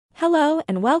Hello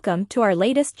and welcome to our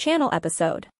latest channel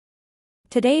episode.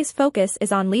 Today's focus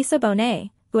is on Lisa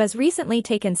Bonet, who has recently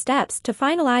taken steps to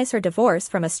finalize her divorce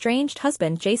from estranged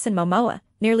husband Jason Momoa,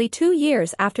 nearly 2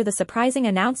 years after the surprising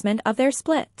announcement of their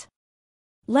split.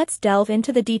 Let's delve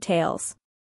into the details.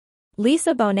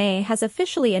 Lisa Bonet has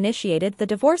officially initiated the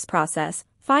divorce process,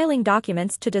 filing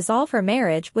documents to dissolve her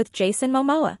marriage with Jason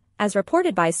Momoa, as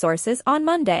reported by sources on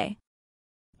Monday.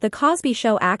 The Cosby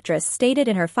Show actress stated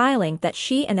in her filing that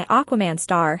she and the Aquaman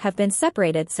star have been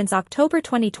separated since October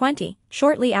 2020,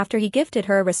 shortly after he gifted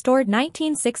her a restored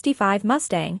 1965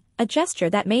 Mustang, a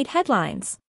gesture that made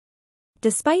headlines.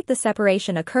 Despite the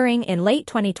separation occurring in late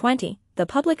 2020, the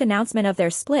public announcement of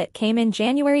their split came in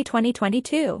January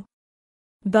 2022.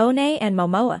 Bonet and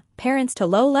Momoa, parents to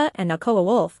Lola and Nakoa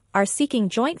Wolf, are seeking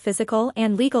joint physical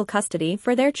and legal custody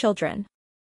for their children.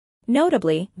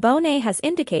 Notably, Bonet has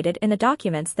indicated in the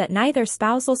documents that neither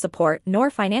spousal support nor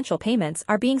financial payments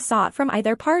are being sought from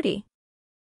either party.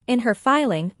 In her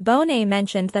filing, Bonet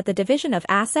mentioned that the division of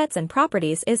assets and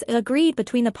properties is agreed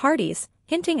between the parties,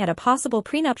 hinting at a possible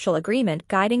prenuptial agreement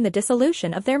guiding the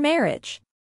dissolution of their marriage.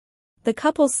 The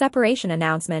couple's separation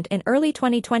announcement in early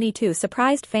 2022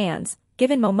 surprised fans,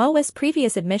 given Momoa's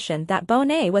previous admission that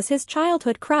Bonet was his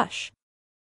childhood crush.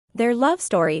 Their love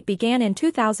story began in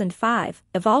 2005,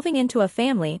 evolving into a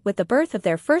family with the birth of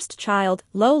their first child,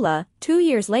 Lola, 2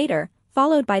 years later,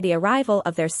 followed by the arrival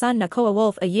of their son Nakoa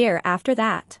Wolf a year after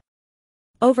that.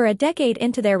 Over a decade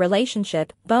into their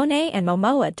relationship, Bonet and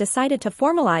Momoa decided to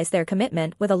formalize their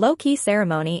commitment with a low-key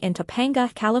ceremony in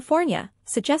Topanga, California,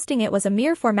 suggesting it was a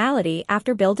mere formality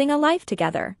after building a life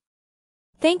together.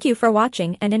 Thank you for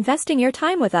watching and investing your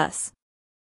time with us.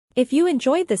 If you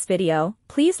enjoyed this video,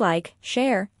 please like,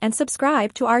 share, and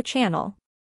subscribe to our channel.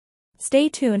 Stay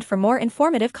tuned for more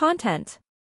informative content.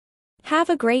 Have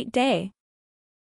a great day.